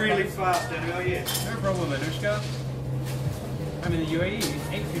candy really fast, Daniel, yeah. No problem, Anushka. I'm in the UAE. It's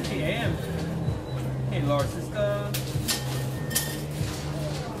 8:50 a.m. Hey, Laura, sister.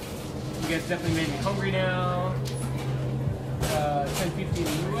 You guys definitely made me hungry now. 10:50 in the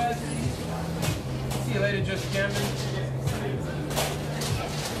US. See you later, Just Cameron.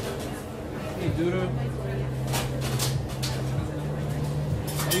 Hey, Doodoo.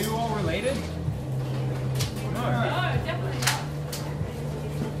 Are you all related? No. No, definitely not.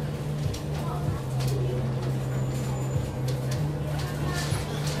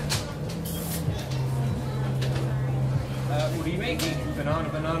 What are you making?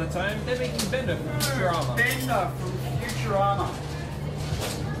 Banana time? They're making Bender from Futurama. Bender from Futurama.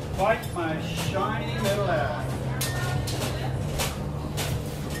 Bite my shiny little ass.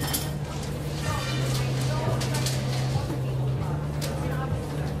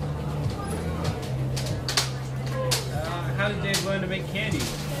 How did Dave learn to make candy?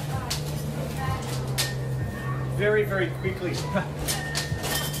 Very, very quickly.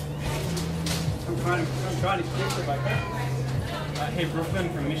 I'm trying to keep it like that. Hey, Brooklyn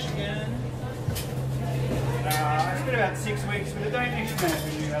from Michigan. It's been about 6 weeks, but I don't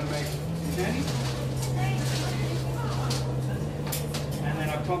actually know how to make candy. And then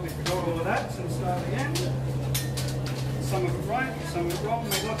I probably forgot all of that, so start again. Some of it right, some of it wrong,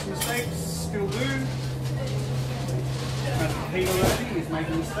 made lots of mistakes, still do. Peter learning, he's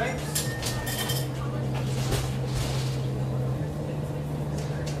making mistakes.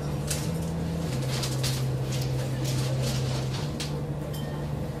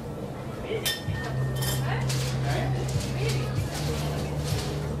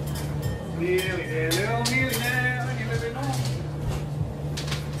 Nearly there, little, nearly there, only a little bit more.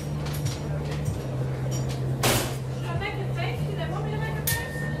 Should I make a face? Do they want me to make a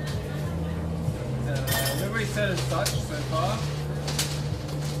face? Nobody said as such so far.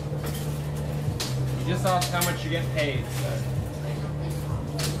 You just asked how much you get paid, so.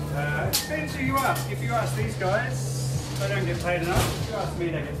 It depends who you ask. If you ask these guys, they don't get paid enough. If you ask me,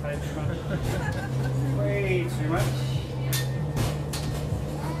 they get paid too much. Way too much.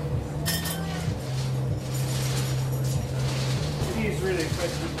 It is really a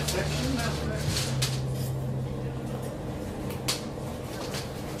question of perception, that's it.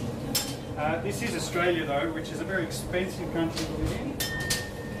 This is Australia though, which is a very expensive country to live in.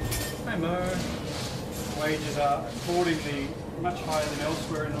 Hi Mo. Wages are accordingly much higher than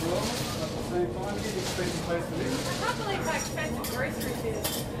elsewhere in the world. But at the same time, it is an expensive place to live. I can't believe how expensive groceries is.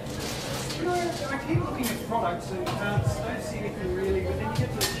 You know, I keep looking at products and don't see anything really, but then you get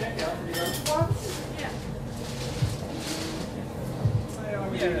to the checkout and you go, what? Yeah.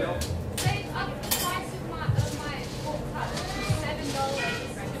 Yeah. They up the price of my pork cut from $7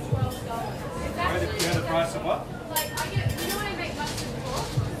 to $12. It's actually You had a price of what? like I get, you know when I make mustard pork?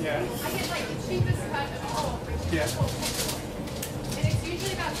 Yeah. I get like the cheapest cut of pork, which is Yeah. pork tenderloin. And it's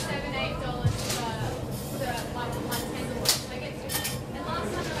usually about $7, $8 for like one tenderloin. So I get and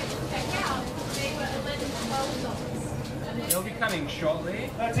last time I went to check out, they were $11 to $12. They'll be cutting shortly.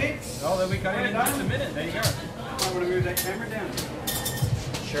 That's it. Oh, they'll be cutting in just a minute. There you go. I want to move that camera down.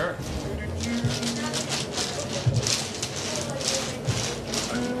 Sure.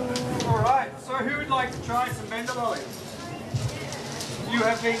 Alright, so who would like to try some Bender lollies? You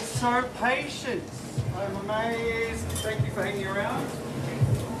have been so patient. I'm amazed. Thank you for hanging around.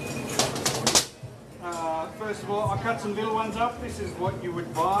 First of all, I cut some little ones up. This is what you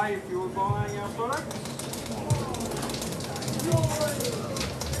would buy if you were buying our product.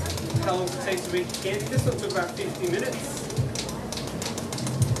 How long does it take to make candy? This one took about 15 minutes.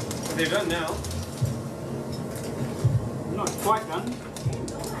 But they're done now. Not quite done.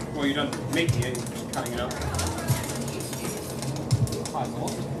 Well, you're done making it, just cutting it up. Oh, it's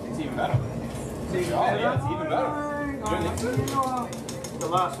awesome. It's even better. See, yeah, it's even better. The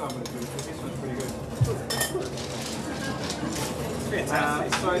last one was good, but this one's pretty good.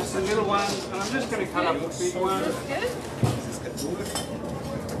 Fantastic. So some little ones, and I'm just going to cut up a big one. Good?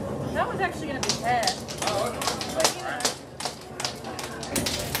 That was actually going to be hair. Oh, okay. But, you know,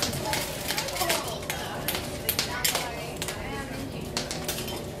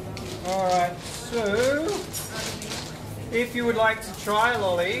 Alright, so if you would like to try a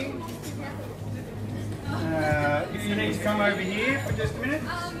lolly, you need to come over here for just a minute.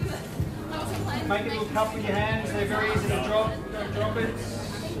 Make a little cup with your hands, they're very easy to drop, don't drop it.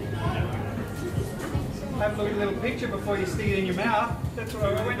 Have a little picture before you stick it in your mouth. That's why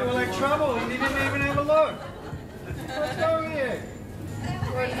I went to all that trouble and you didn't even have a look. Let's go here.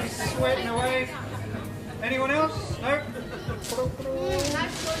 Why are you sweating away? Anyone else? Nope.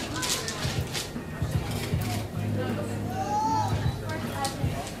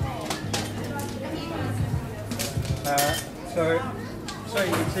 So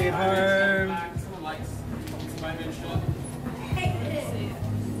you can see at home.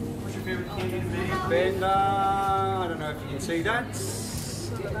 What's your favourite candy to make? Bender. I don't know if you can see that.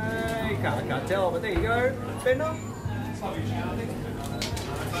 I don't know. Can't tell, but there you go. Bender.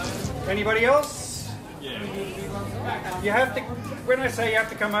 Anybody else? Yeah. You have to, when I say you have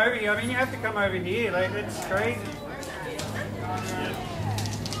to come over here, I mean you have to come over here. Like, it's crazy.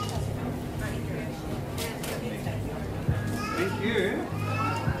 Thank you.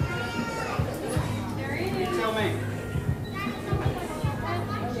 You tell me.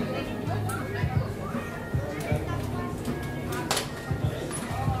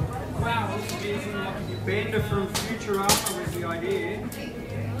 Wow, this is using Bender from Futurama was the idea. No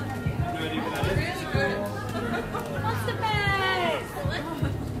idea what that is. What's the best?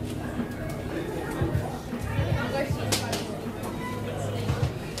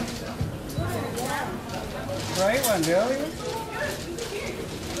 Great one, Billy.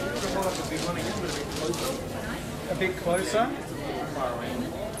 A bit closer.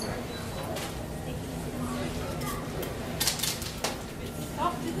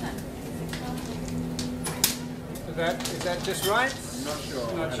 Soft, isn't it? Is that just right? Not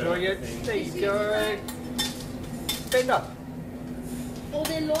sure. Not sure yet. There you go. Bend up. All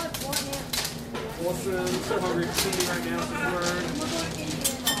their life right now. Awesome. So hungry for singing right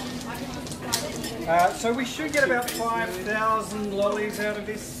now. So we should get about 5,000 lollies out of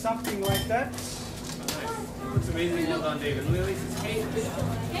this, something like that. Looks amazing. Well done, David. Lily says, hey.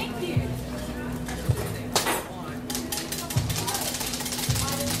 Thank you.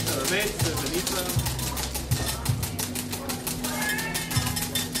 So the mates, there's Anissa.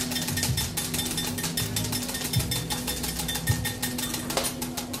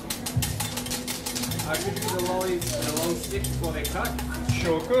 I could do the lollies in a long stick before they cut.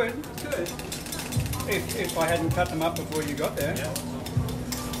 Sure could. Good. If I hadn't cut them up before you got there. Yeah.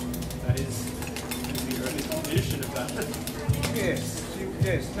 That is the early edition of that. Yes.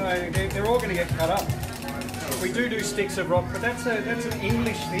 Yes. No, they're all going to get cut up. We do sticks of rock, but that's an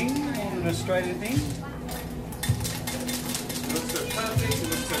English thing, more than an Australian thing. It looks so perfect, it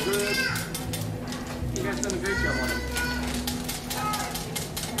looks so good. You guys done a great job on it.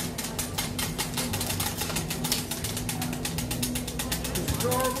 It's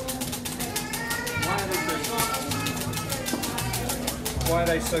adorable. Why are they so soft? Why are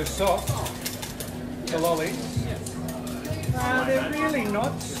they so soft? The lollies. They're really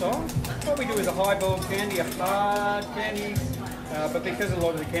not soft. What we do is a high-boiled candy, a hard candy, but because a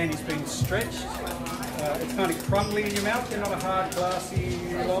lot of the candy's been stretched, it's kind of crumbly in your mouth. They're not a hard, glassy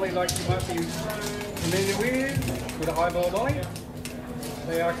lolly like you might be familiar with a high-boiled lolly.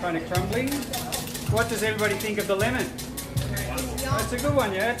 They are kind of crumbly. What does everybody think of the lemon? It's a good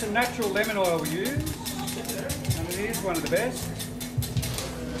one, yeah. It's a natural lemon oil we use, and it is one of the best.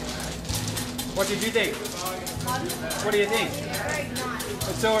 What did you think? What do you think?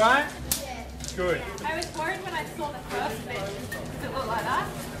 It's all right? Good. I was worried when I saw the first bit. Does it look like that?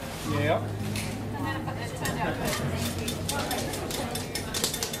 Yeah. And then it turned out good.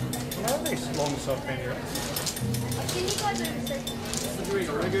 Well, these long soft fingers. Can you guys We're doing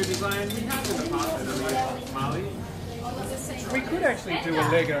a Lego design. We have in the past at Mali. We could actually do a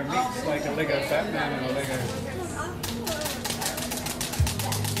Lego mix, like a Lego Batman and a Lego.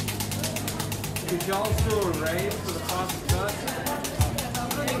 Did y'all do a race for the fastest cut?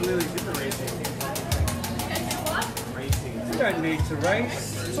 I think Lily did the racing. Racing. You don't need to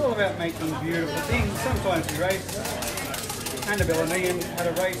race. It's all about making beautiful things. Sometimes we race. Annabelle and Ian had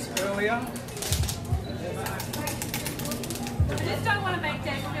a race earlier. I just don't want to make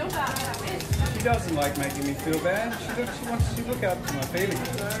Dave feel bad about this. She doesn't like making me feel bad. She wants to look out for my feelings.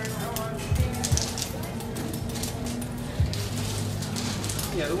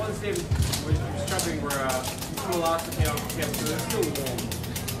 Yeah, the ones David was struggling were still last to get so they're still warm.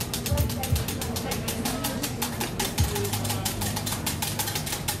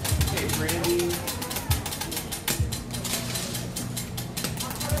 Okay, Brandy.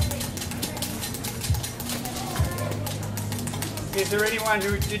 Is there anyone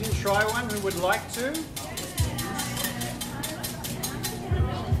who didn't try one who would like to?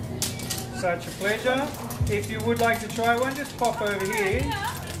 Such a pleasure. If you would like to try one, just pop over here.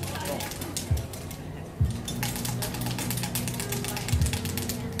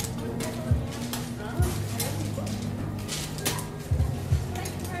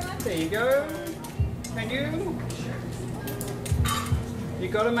 There you go. And you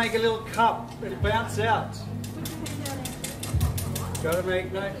got to make a little cup. It'll bounce out. Got to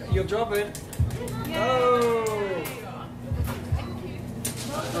make, no, you'll drop it. Oh!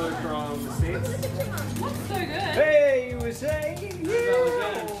 So from the States. That's so good. Hey, USA!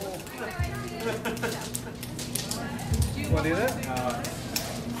 What is it?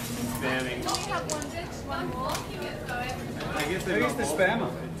 Spamming. I guess they Who's the spammer?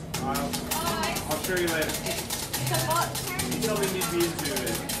 I'll show you later. It's a lot. Something you'd be into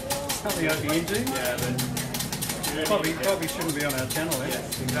it. Something I'd be into. Yeah, but you don't Probably, need to- probably shouldn't be on our channel then.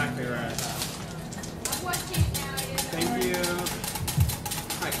 Yes, exactly right. I've watched it now. Thank you.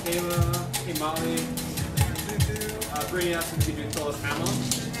 Hi, Kayla. Hey, Molly. Brittany asked if you could do Thor's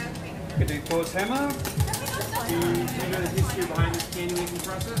hammer. Could do Thor's hammer. Do you know the history behind this candy making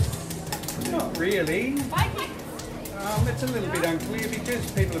process? Not really. Viking. It's a little bit unclear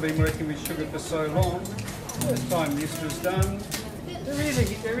because people have been working with sugar for so long. First time this was done.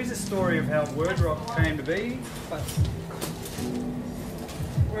 There is a story of how word rock came to be, but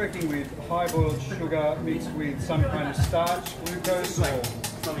working with high boiled sugar mixed with some kind of starch, glucose, or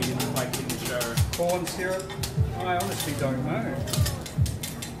Something you didn't show. corn syrup, I honestly don't know.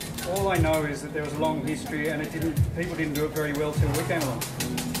 All I know is that there was a long history and people didn't do it very well till we came along.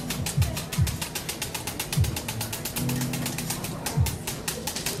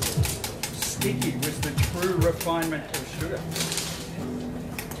 Sticky was the true refinement of sugar.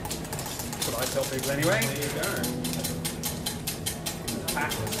 That's what I tell people anyway. There you go.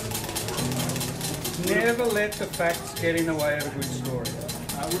 Facts. Never let the facts get in the way of a good story.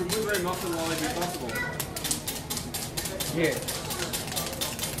 Would a blueberry muffin lolly be possible? Yeah.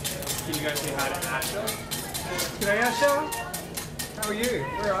 Can you guys say hi to Asha? G'day Asha. How are you?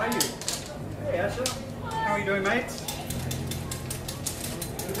 Where are you? Hey Asha. How are you doing, mates?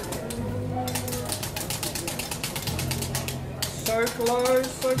 So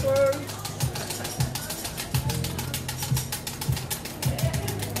close, so close.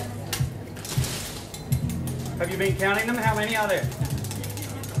 Have you been counting them? How many are there?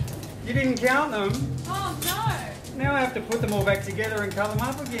 You didn't count them. Oh no! Now I have to put them all back together and cut them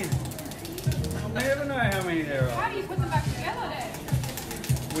up again. I'll never know how many there How are. do you put them back together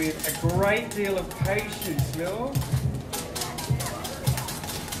then? With a great deal of patience, Lil.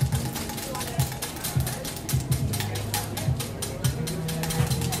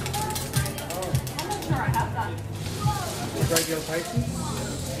 I'm not sure I have that. A great deal of patience.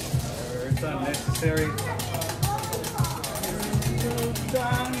 It's unnecessary.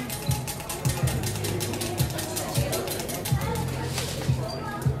 Done.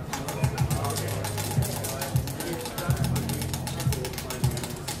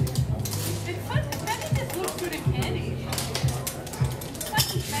 It's fun. Maybe this looks good in candy. It's like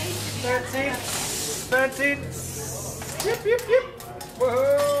he's made to be. That's it. That's it. Yep, yep, yep.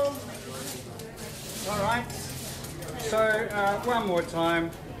 Whoa. All right. So one more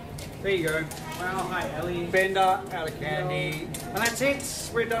time. There you go. Well, hi, Ellie. Bender out of candy. And that's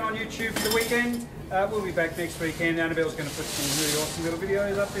it. We're done on YouTube for the weekend. We'll be back next weekend. Annabelle's going to put some really awesome little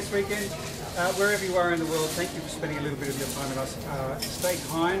videos up this weekend. Wherever you are in the world, thank you for spending a little bit of your time with us. Stay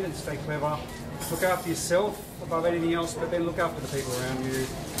kind and stay clever. Look after yourself above anything else, but then look after the people around you.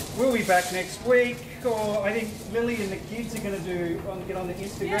 We'll be back next week, or I think Lily and the kids are going to get on the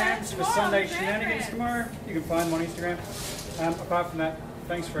Instagrams for Sunday Shenanigans tomorrow. You can find them on Instagram. Apart from that,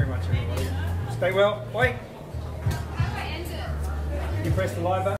 thanks very much, everybody. Stay well. Bye. How do I end it? You press the live button.